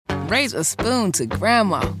raise a spoon to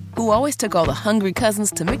Grandma, who always took all the hungry cousins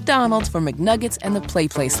to McDonald's for McNuggets and the Play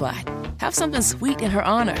Slide. Have something sweet in her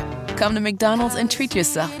honor. Come to McDonald's and treat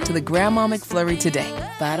yourself to the Grandma McFlurry today.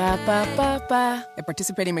 Ba-da-ba-ba-ba. At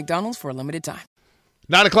participating McDonald's for a limited time.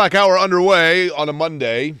 9 o'clock hour underway on a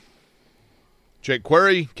Monday. Jake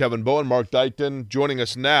Query, Kevin Bowen, Mark Dykton joining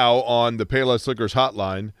us now on the Payless Liquors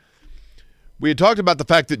hotline. We had talked about the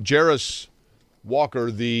fact that Jarace Walker,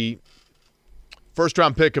 the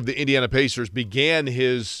first-round pick of the Indiana Pacers, began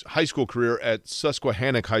his high school career at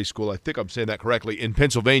Susquehannock High School, I think I'm saying that correctly, in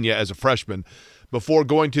Pennsylvania as a freshman, before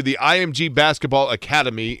going to the IMG Basketball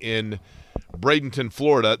Academy in Bradenton,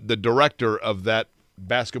 Florida. The director of that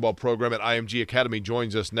basketball program at IMG Academy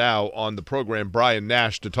joins us now on the program, Brian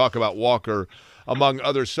Nash, to talk about Walker, among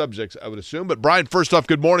other subjects, I would assume. But, Brian, first off,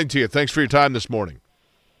 good morning to you. Thanks for your time this morning.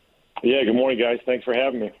 Yeah, good morning, guys. Thanks for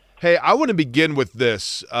having me. Hey, I want to begin with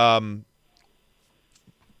this.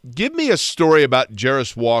 Give me a story about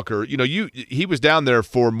Jarace Walker. You know, he was down there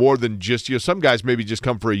for more than just, some guys maybe just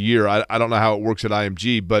come for a year. I don't know how it works at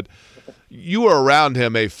IMG, but you were around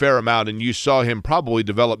him a fair amount, and you saw him probably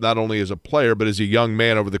develop not only as a player but as a young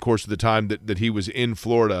man over the course of the time that he was in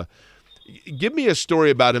Florida. Give me a story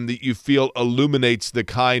about him that you feel illuminates the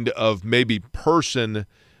kind of maybe person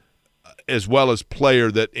as well as player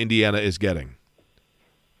that Indiana is getting.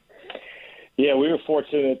 Yeah, we were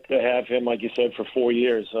fortunate to have him, like you said, for 4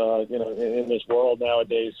 years. In this world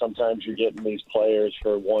nowadays, sometimes you're getting these players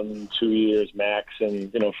for 1-2 years max.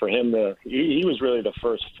 And, for him, he was really the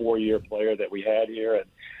first 4-year player that we had here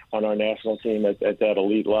on our national team at that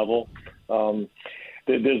elite level.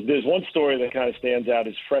 There's one story that kind of stands out.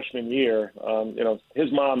 His freshman year,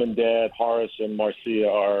 his mom and dad, Horace and Marcia,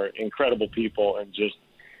 are incredible people, and just,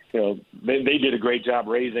 they did a great job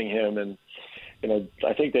raising him. And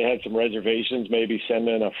I think they had some reservations, maybe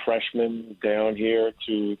sending a freshman down here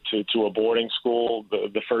to a boarding school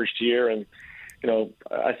the first year. And,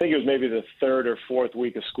 I think it was maybe the third or fourth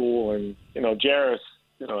week of school. And, Jarace,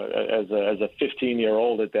 as a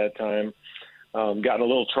 15-year-old at that time, got in a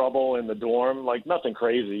little trouble in the dorm, like nothing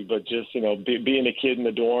crazy, but just, being a kid in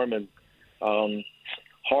the dorm. And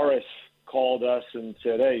Horace called us and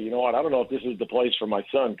said, hey, you know what, I don't know if this is the place for my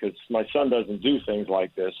son, because my son doesn't do things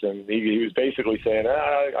like this. And he was basically saying,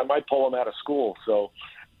 I might pull him out of school. So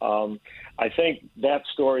I think that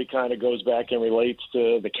story kind of goes back and relates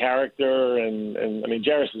to the character. And I mean,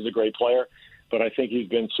 Jarace is a great player, but I think he's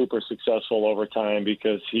been super successful over time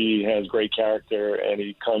because he has great character and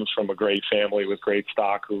he comes from a great family with great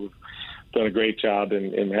stock who've done a great job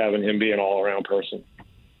in having him be an all-around person.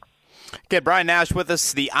 Get Brian Nash with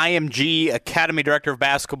us, the IMG Academy Director of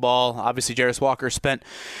Basketball. Obviously, Jarace Walker spent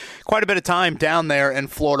quite a bit of time down there in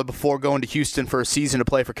Florida before going to Houston for a season to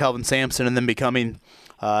play for Kelvin Sampson and then becoming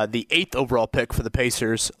the 8th overall pick for the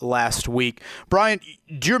Pacers last week. Brian,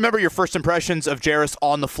 do you remember your first impressions of Jarace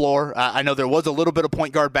on the floor? I know there was a little bit of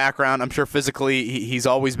point guard background. I'm sure physically he's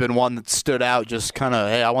always been one that stood out, just kind of,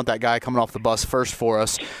 hey, I want that guy coming off the bus first for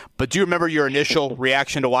us. But do you remember your initial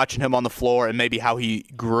reaction to watching him on the floor and maybe how he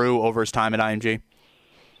grew over his time at IMG?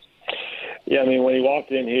 Yeah, I mean, when he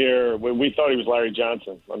walked in here, we thought he was Larry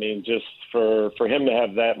Johnson. I mean, just for him to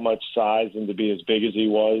have that much size and to be as big as he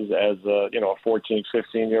was as a 14,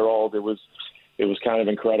 15-year-old, it was kind of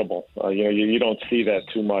incredible. You don't see that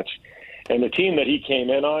too much. And the team that he came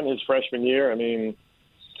in on his freshman year, I mean,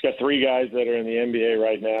 he's got 3 guys that are in the NBA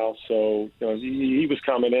right now. So he was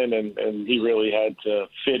coming in and he really had to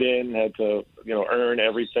fit in, had to earn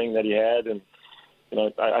everything that he had. And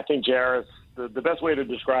I think Jarace, the best way to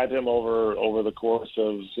describe him over the course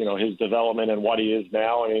of his development and what he is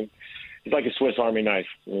now, I mean, he's like a Swiss Army knife.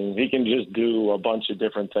 I mean, he can just do a bunch of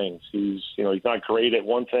different things. He's not great at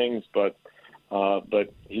one thing, but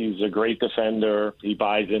he's a great defender. He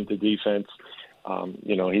buys into defense.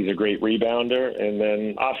 He's a great rebounder, and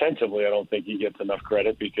then offensively, I don't think he gets enough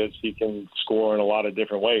credit because he can score in a lot of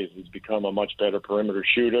different ways. He's become a much better perimeter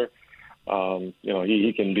shooter.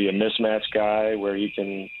 He can be a mismatch guy where he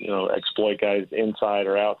can, exploit guys inside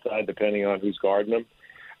or outside depending on who's guarding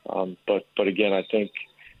him. But again, I think,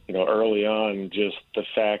 early on, just the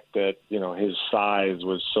fact that, his size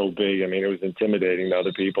was so big, I mean, it was intimidating to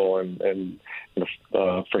other people. And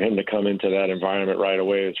for him to come into that environment right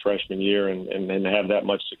away his freshman year and have that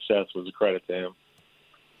much success was a credit to him.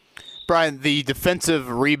 Brian, the defensive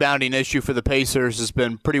rebounding issue for the Pacers has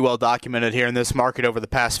been pretty well documented here in this market over the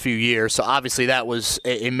past few years. So obviously that was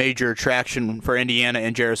a major attraction for Indiana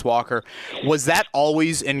and Jarace Walker. Was that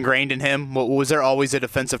always ingrained in him? Was there always a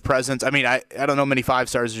defensive presence? I mean, I don't know many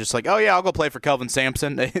 5-stars are just like, oh, yeah, I'll go play for Kelvin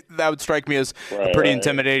Sampson. That would strike me as a pretty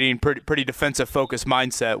intimidating, pretty defensive-focused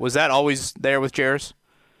mindset. Was that always there with Jarace?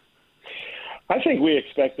 I think we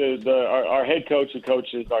expected our head coach, who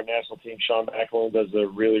coaches our national team, Sean McElwain, does a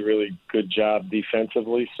really, really good job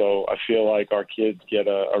defensively. So I feel like our kids get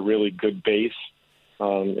a really good base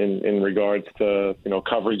in regards to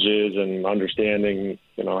coverages and understanding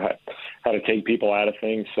how to take people out of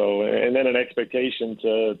things. So and then an expectation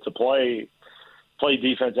to play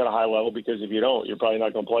defense at a high level, because if you don't, you're probably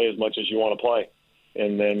not going to play as much as you want to play.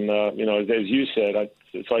 And then as you said,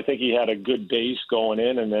 so I think he had a good base going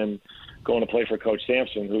in, and then going to play for Coach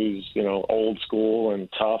Sampson, who's, old school and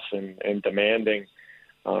tough and demanding.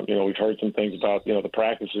 We've heard some things about, the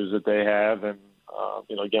practices that they have. And,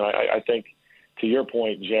 again, I think to your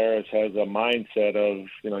point, Jarace has a mindset of,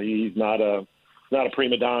 he's not a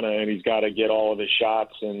prima donna, and he's got to get all of his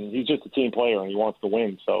shots, and he's just a team player and he wants to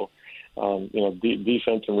win. So,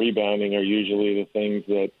 defense and rebounding are usually the things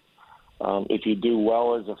that, if you do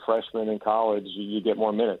well as a freshman in college, you get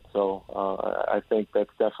more minutes. So I think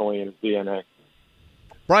that's definitely in his DNA.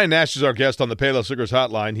 Brian Nash is our guest on the Payless Liquors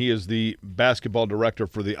Hotline. He is the basketball director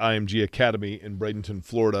for the IMG Academy in Bradenton,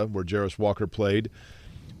 Florida, where Jarace Walker played.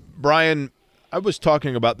 Brian, I was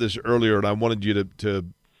talking about this earlier, and I wanted you to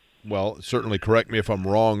certainly correct me if I'm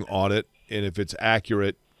wrong on it, and if it's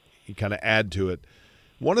accurate, you kind of add to it.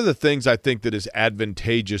 One of the things I think that is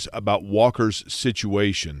advantageous about Walker's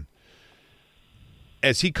situation,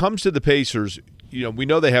 as he comes to the Pacers, we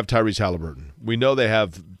know they have Tyrese Halliburton. We know they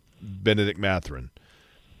have Benedict Mathurin.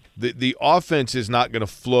 The offense is not going to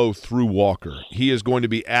flow through Walker. He is going to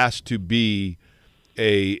be asked to be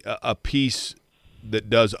a piece that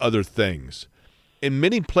does other things. And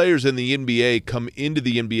many players in the NBA come into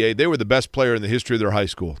the NBA. They were the best player in the history of their high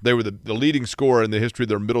school. They were the leading scorer in the history of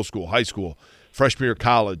their middle school, high school, freshman year,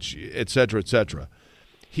 college, et cetera, et cetera.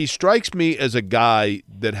 He strikes me as a guy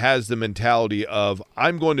that has the mentality of,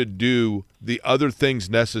 I'm going to do the other things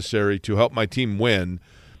necessary to help my team win,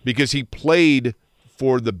 because he played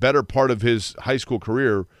for the better part of his high school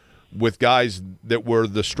career with guys that were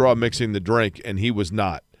the straw mixing the drink, and he was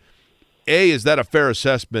not. A, is that a fair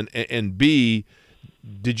assessment? And B,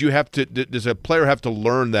 does a player have to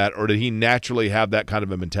learn that, or did he naturally have that kind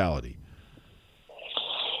of a mentality?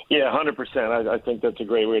 Yeah, 100%. I think that's a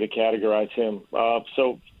great way to categorize him.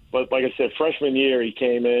 But like I said, freshman year he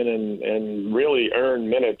came in and really earned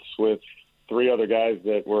minutes with three other guys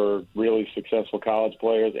that were really successful college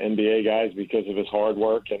players, NBA guys, because of his hard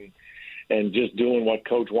work and just doing what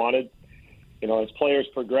coach wanted. As players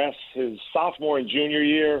progress, his sophomore and junior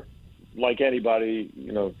year, like anybody,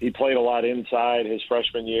 he played a lot inside his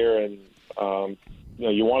freshman year, and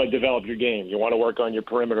you want to develop your game. You want to work on your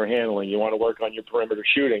perimeter handling. You want to work on your perimeter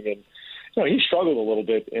shooting. And, he struggled a little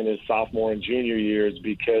bit in his sophomore and junior years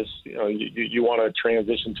because, you want to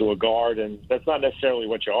transition to a guard, and that's not necessarily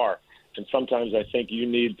what you are. And sometimes I think you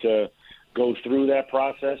need to go through that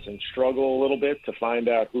process and struggle a little bit to find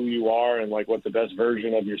out who you are and, what the best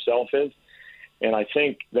version of yourself is. And I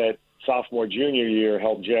think that sophomore, junior year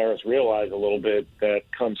helped Jarace realize a little bit that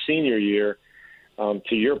come senior year,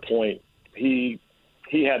 to your point, he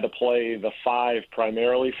had to play the five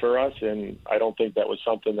primarily for us, and I don't think that was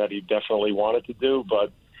something that he definitely wanted to do.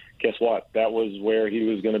 But guess what? That was where he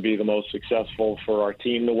was going to be the most successful for our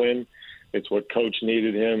team to win. It's what coach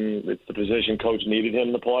needed him. It's the position coach needed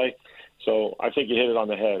him to play. So I think you hit it on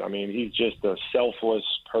the head. I mean, he's just a selfless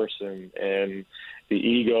person, and the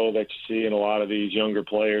ego that you see in a lot of these younger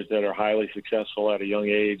players that are highly successful at a young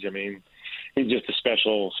age, I mean, he's just a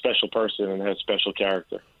special person and has special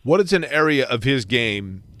character. What is an area of his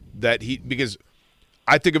game that because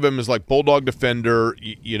I think of him as like bulldog defender,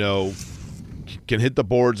 can hit the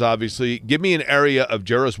boards, obviously. Give me an area of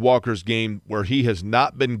Jarace Walker's game where he has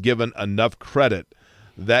not been given enough credit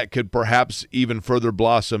that could perhaps even further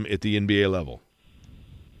blossom at the NBA level.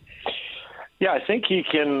 Yeah, I think he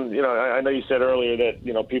can. I know you said earlier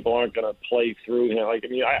that people aren't going to play through him.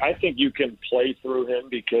 I think you can play through him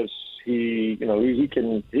because he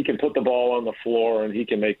can put the ball on the floor and he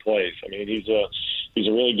can make plays. I mean, he's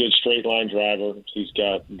a really good straight line driver. He's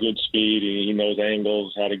got good speed. He knows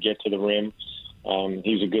angles, how to get to the rim.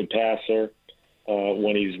 He's a good passer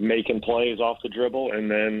when he's making plays off the dribble,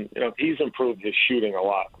 and then he's improved his shooting a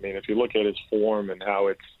lot. I mean, if you look at his form and how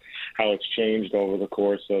it's changed over the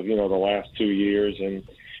course of the last 2 years, and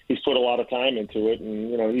he's put a lot of time into it. And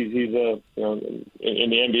he's in the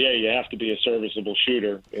NBA, you have to be a serviceable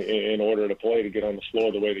shooter in order to play, to get on the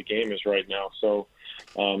floor the way the game is right now. So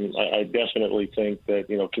I definitely think that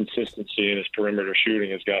consistency in his perimeter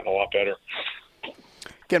shooting has gotten a lot better.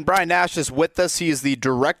 Again, Brian Nash is with us. He is the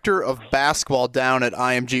director of basketball down at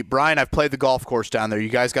IMG. Brian, I've played the golf course down there. You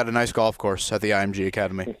guys got a nice golf course at the IMG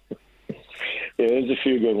Academy. Yeah, there's a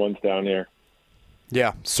few good ones down here.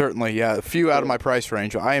 Yeah, certainly. Yeah, a few out of my price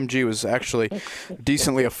range. IMG was actually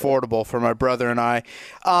decently affordable for my brother and I.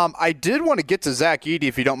 I did want to get to Zach Edey,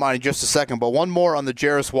 if you don't mind, in just a second, but one more on the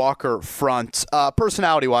Jarace Walker front.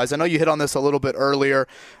 Personality-wise, I know you hit on this a little bit earlier.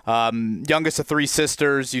 Youngest of 3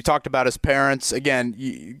 sisters. You talked about his parents.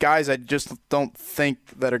 Again, guys I just don't think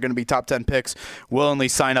that are going to be top 10 picks willingly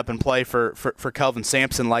sign up and play for Kelvin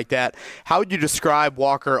Sampson like that. How would you describe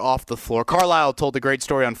Walker off the floor? Carlisle told a great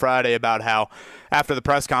story on Friday about how after the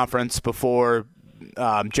press conference before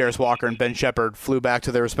Jarace Walker and Ben Shepherd flew back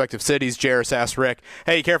to their respective cities, Jarace asked Rick,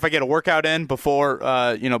 "Hey, you care if I get a workout in before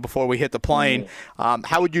we hit the plane?"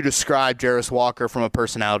 How would you describe Jarace Walker from a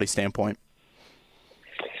personality standpoint?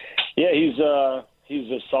 Yeah, he's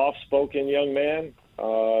a soft-spoken young man.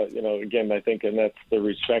 Again, I think, and that's the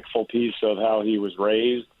respectful piece of how he was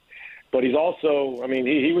raised. But he's also,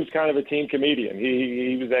 he was kind of a team comedian.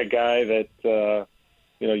 He was that guy that.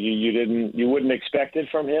 You wouldn't expect it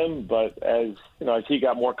from him, but as he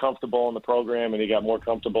got more comfortable in the program and he got more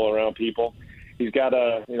comfortable around people, he's got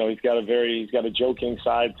a joking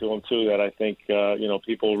side to him too that I think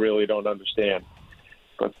people really don't understand.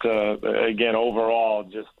 But again, overall,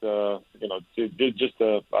 just a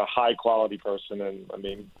high quality person, and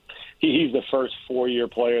he's the first 4-year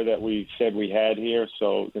player that we said we had here.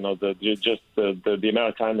 So the amount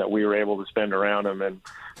of time that we were able to spend around him and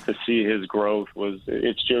to see his growth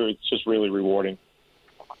it's just really rewarding.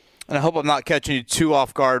 And I hope I'm not catching you too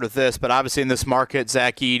off guard with this, but obviously in this market,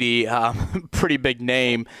 Zach Edey, pretty big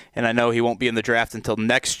name, and I know he won't be in the draft until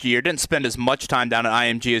next year. Didn't spend as much time down at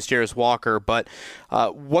IMG as Jarace Walker, but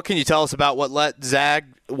what can you tell us about what led Zach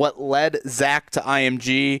to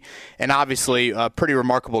IMG, and obviously pretty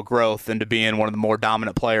remarkable growth into being one of the more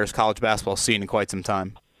dominant players college basketball seen in quite some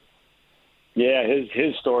time? Yeah,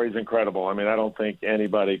 his story is incredible. I don't think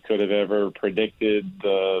anybody could have ever predicted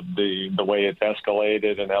the way it's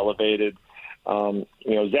escalated and elevated.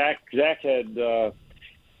 Zach had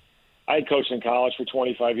I had coached in college for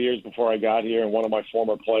 25 years before I got here, and one of my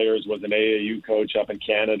former players was an AAU coach up in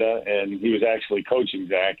Canada, and he was actually coaching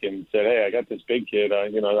Zach and said, "Hey, I got this big kid.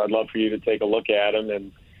 I'd love for you to take a look at him."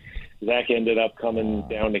 And Zach ended up coming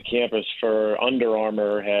down to campus for Under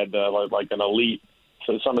Armour, had like an elite.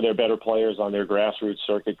 So some of their better players on their grassroots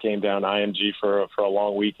circuit came down to IMG for a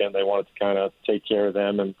long weekend. They wanted to kind of take care of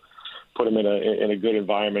them and put them in a good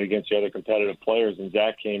environment against the other competitive players. And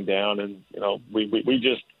Zach came down, and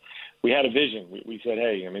we had a vision. We said,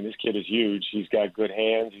 "Hey, this kid is huge. He's got good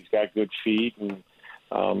hands. He's got good feet, and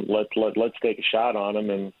let's take a shot on him."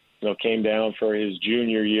 And came down for his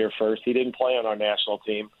junior year first. He didn't play on our national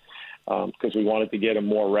team because we wanted to get him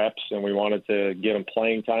more reps and we wanted to get him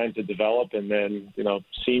playing time to develop. And then,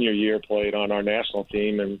 senior year played on our national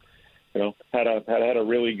team and, had a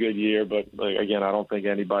really good year. But again, I don't think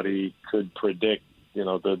anybody could predict,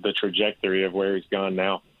 the trajectory of where he's gone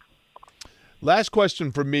now. Last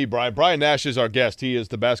question from me, Brian. Brian Nash is our guest. He is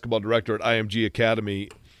the basketball director at IMG Academy.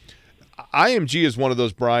 IMG is one of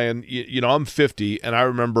those, Brian, I'm 50, and I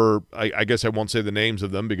remember, I guess I won't say the names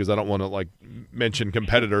of them because I don't want to, mention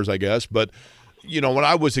competitors, I guess. But, when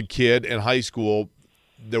I was a kid in high school,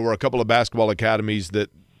 there were a couple of basketball academies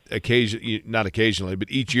that not occasionally,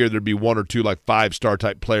 but each year there'd be one or two, 5-star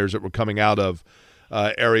type players that were coming out of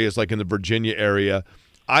areas like in the Virginia area.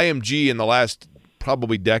 IMG in the last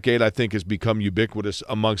probably decade, I think, has become ubiquitous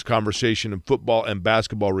amongst conversation in football and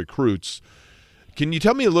basketball recruits. Can you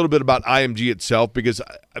tell me a little bit about IMG itself? Because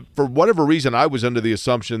for whatever reason, I was under the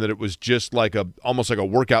assumption that it was just almost like a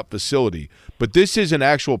workout facility. But this is an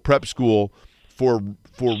actual prep school for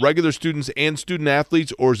regular students and student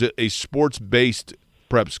athletes, or is it a sports-based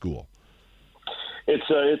prep school?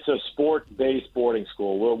 It's a sport-based boarding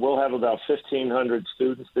school. We'll have about 1,500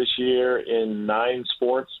 students this year in 9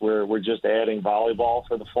 sports. We're just adding volleyball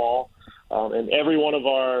for the fall, and every one of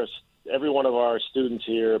our students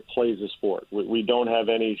here plays a sport. We don't have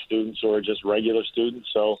any students who are just regular students,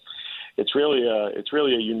 so it's really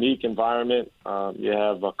a unique environment. You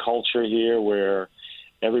have a culture here where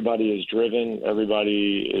everybody is driven,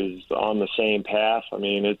 everybody is on the same path.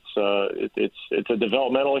 It's a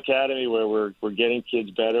developmental academy where we're getting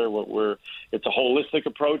kids better. It's a holistic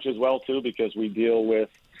approach as well too, because we deal with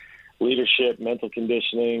leadership, mental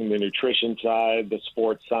conditioning, the nutrition side, the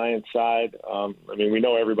sports science side. We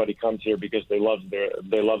know everybody comes here because they love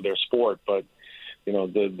their sport, but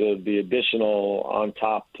the additional on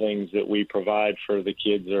top things that we provide for the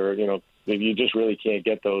kids are, you just really can't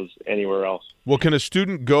get those anywhere else. Well, can a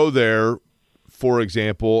student go there, for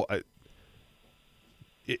example,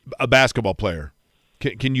 a basketball player?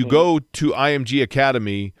 Can you go to IMG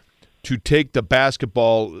Academy to take the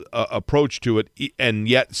basketball approach to it and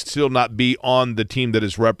yet still not be on the team that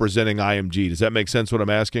is representing IMG? Does that make sense what I'm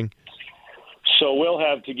asking? So we'll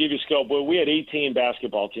have, to give you scope, we had 18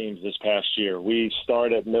 basketball teams this past year. We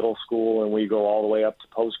start at middle school and we go all the way up to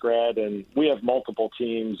post-grad, and we have multiple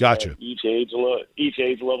teams Gotcha. at each age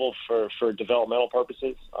level for developmental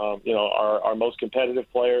purposes. Our most competitive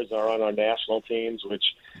players are on our national teams, which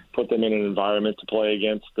put them in an environment to play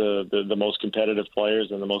against the most competitive players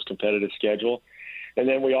and the most competitive schedule. And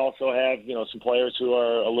then we also have, some players who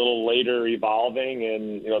are a little later evolving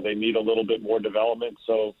and, they need a little bit more development.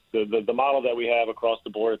 So the model that we have across the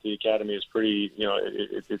board at the academy is pretty,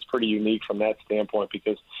 it's pretty unique from that standpoint,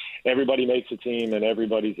 because everybody makes a team and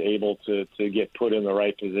everybody's able to get put in the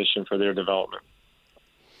right position for their development.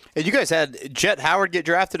 And you guys had Jet Howard get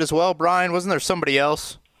drafted as well, Brian. Wasn't there somebody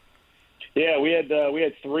else? Yeah, we had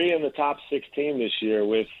 3 in the top 16 this year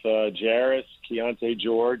with Jarace, Keontae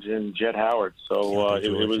George, and Jet Howard. So it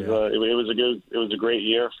was a great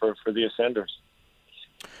year for the Ascenders.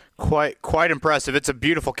 Quite impressive. It's a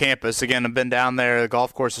beautiful campus. Again, I've been down there. The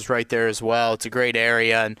golf course is right there as well. It's a great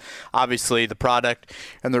area, and obviously the product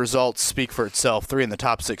and the results speak for itself. 3 in the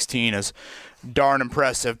top 16 is darn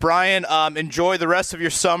impressive. Brian, enjoy the rest of your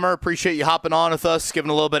summer. Appreciate you hopping on with us, giving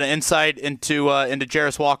a little bit of insight into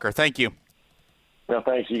Jarace Walker. Thank you. No,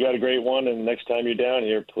 thanks. You got a great one, and next time you're down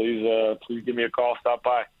here, please give me a call. Stop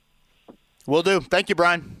by. Will do. Thank you,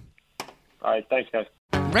 Brian. All right, thanks, guys.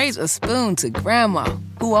 Raise a spoon to Grandma,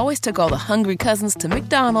 who always took all the hungry cousins to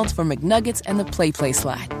McDonald's for McNuggets and the Play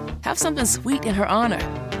Slide. Have something sweet in her honor.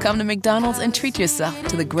 Come to McDonald's and treat yourself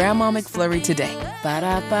to the Grandma McFlurry today.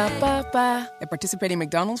 Ba-da-ba-ba-ba. At participating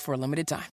McDonald's for a limited time.